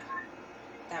 Oh yeah,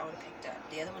 that one picked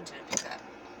up. The other one didn't pick up.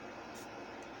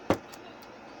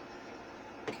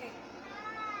 Okay,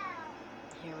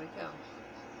 here we go.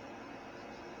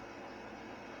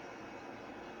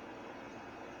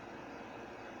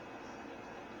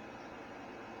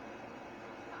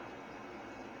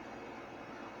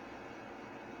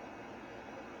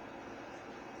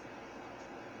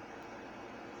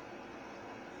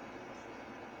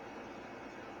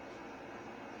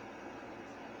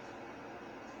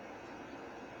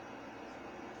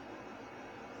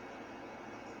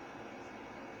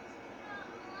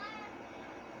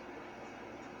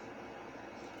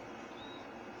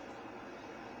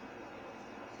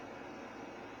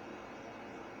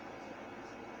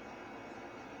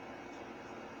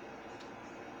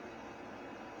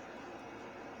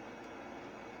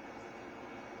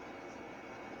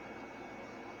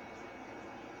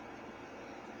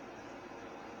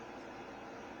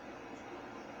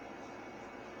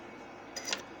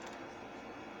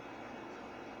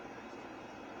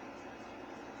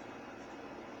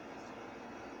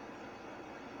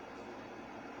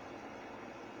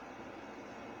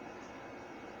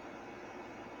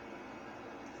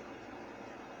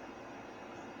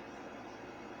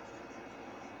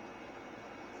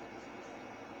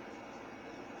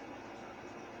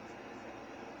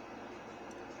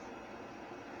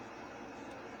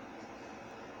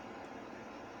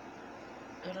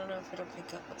 I don't know if it'll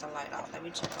pick up with the light off. Let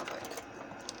me check real quick.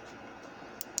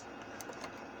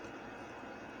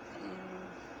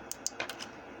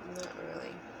 Not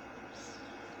really.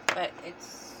 But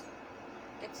it's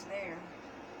there.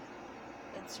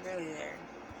 It's really there.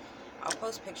 I'll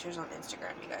post pictures on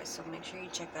Instagram, you guys, so make sure you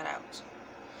check that out.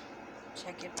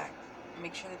 Check it back.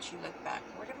 Make sure that you look back.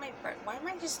 Where did my brush? Why am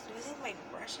I just losing my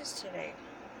brushes today?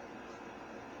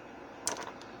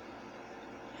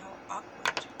 How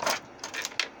awkward.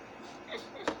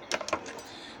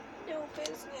 No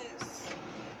business.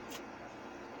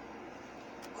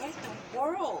 What in the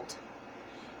world?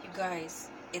 You guys,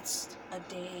 it's a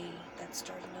day that's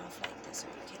starting off like this. Are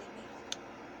you kidding me?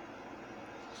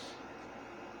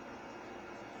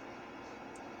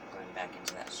 Going back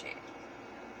into that shade.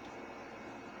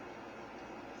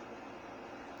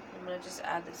 I'm going to just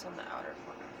add this on the outer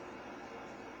corner.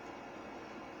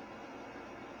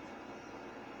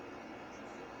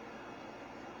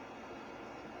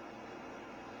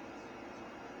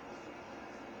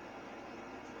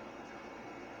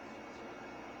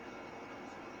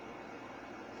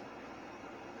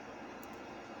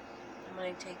 I'm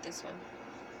going to take this one.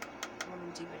 I'm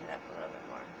going to deepen it up a little bit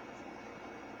more.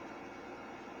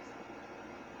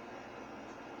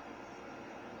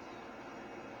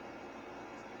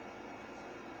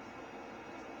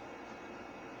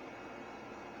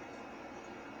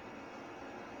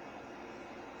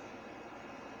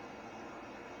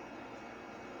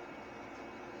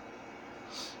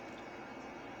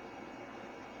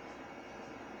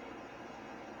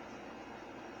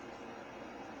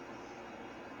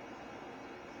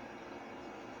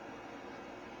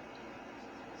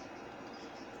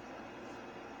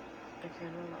 I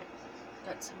kind of like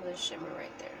got some of the shimmer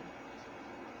right there.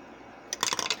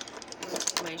 This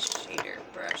is my shader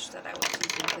brush that I was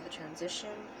using for the transition.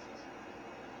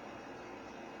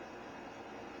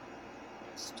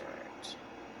 Let's start.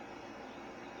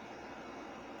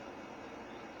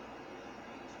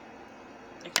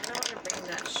 I kind of want to bring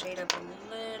that shade up a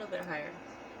little bit higher.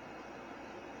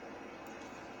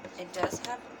 It does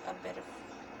have a bit of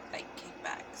like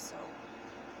kickback, so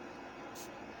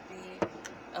be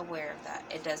aware of that.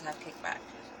 It does have kickback.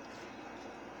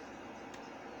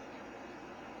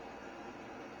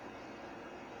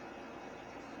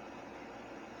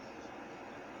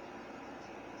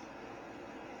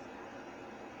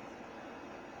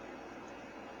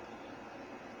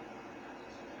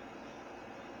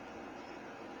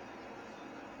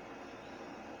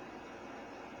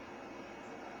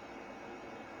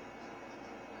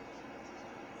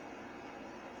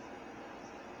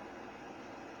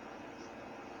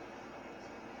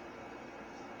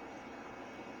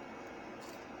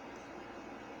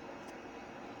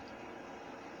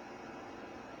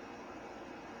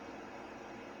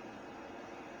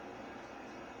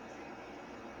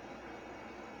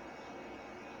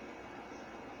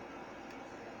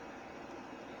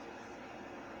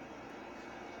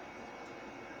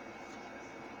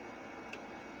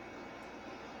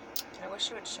 I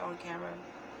wish it would show on camera.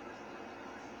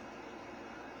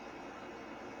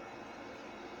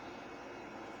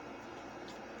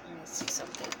 Let's see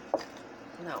something.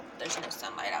 No, there's no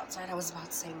sunlight outside. I was about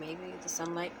to say maybe the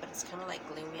sunlight, but it's kind of like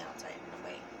gloomy outside in a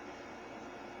way.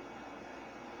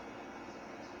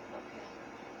 Okay,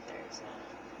 there's that.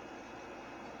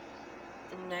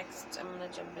 Next, I'm going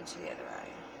to jump into the other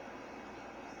eye.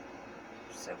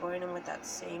 So going in with that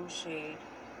same shade.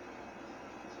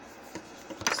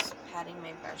 Just patting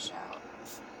my brush out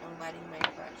and wetting my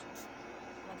brush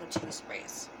with the 2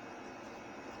 sprays.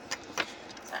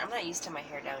 Sorry, I'm not used to my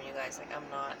hair down, you guys. Like, I'm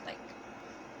not, like,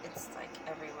 it's, like,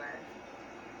 everywhere.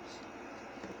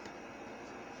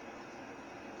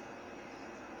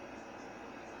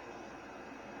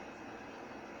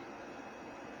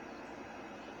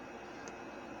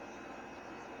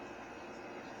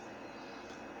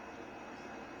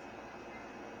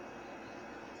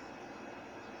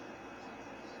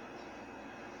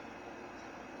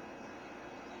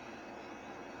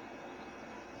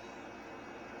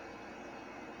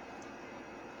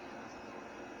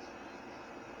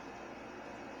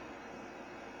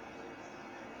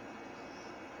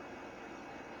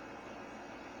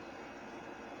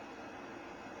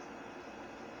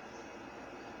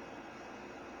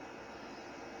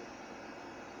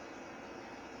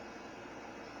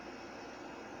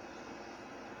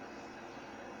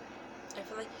 I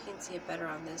feel like you can see it better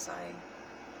on this eye.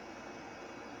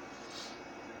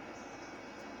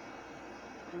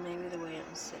 Maybe the way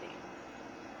I'm sitting.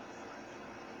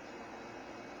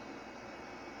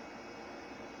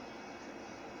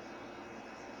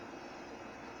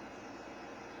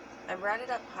 I brought it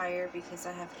up higher because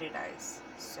I have hooded eyes,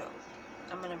 so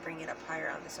I'm going to bring it up higher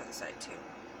on this other side too.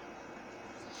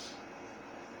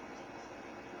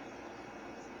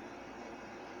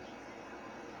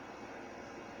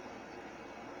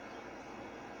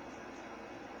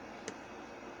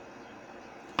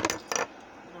 I'm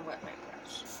going to wet my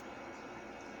brush.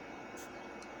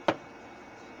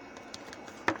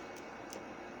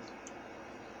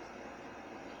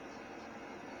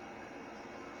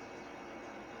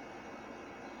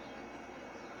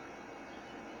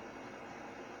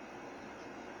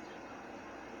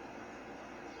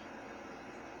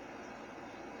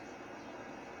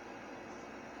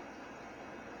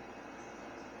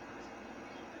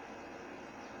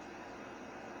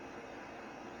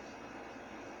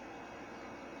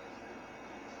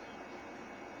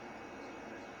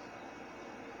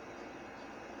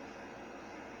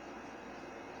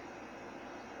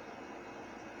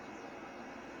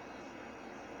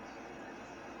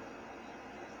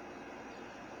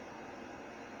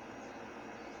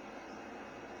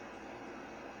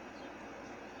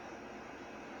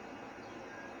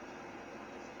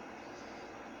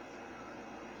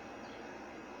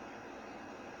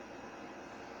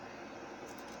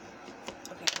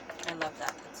 Okay, I love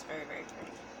that. That's very, very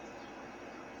pretty.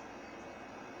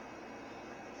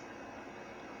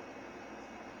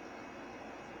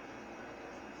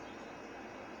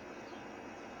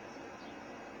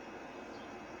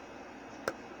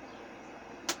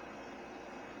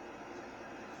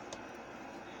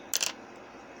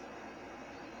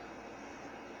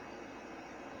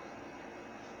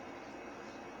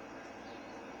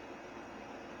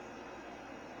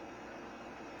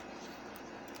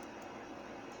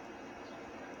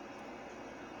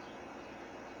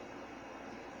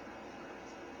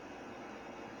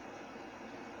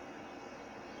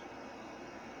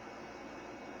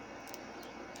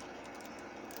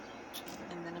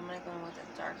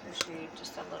 darker shade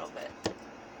just a little bit.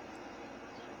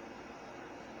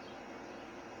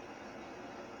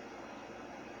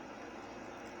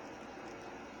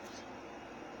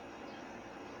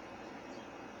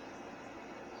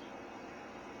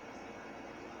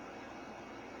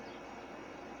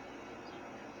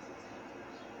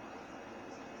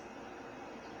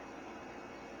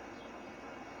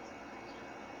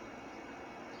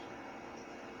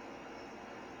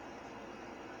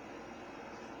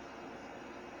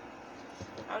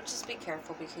 I would just be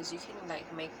careful because you can like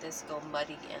make this go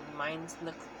muddy, and mine's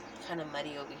look kind of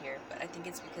muddy over here, but I think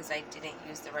it's because I didn't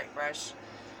use the right brush,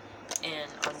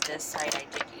 and on this side I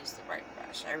did use the right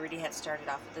brush. I already had started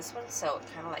off with this one, so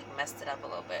it kind of like messed it up a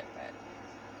little bit,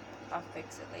 but I'll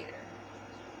fix it later.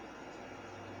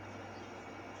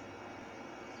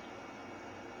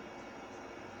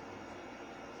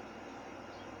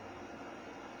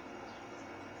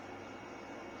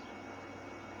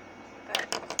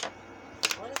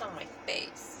 What is on my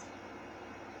face?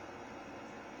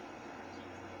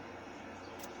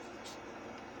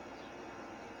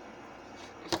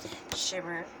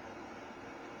 Shimmer.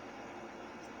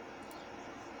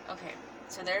 Okay,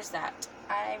 so there's that.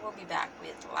 I will be back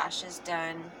with lashes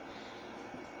done.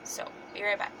 So, be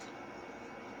right back.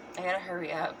 I gotta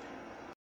hurry up.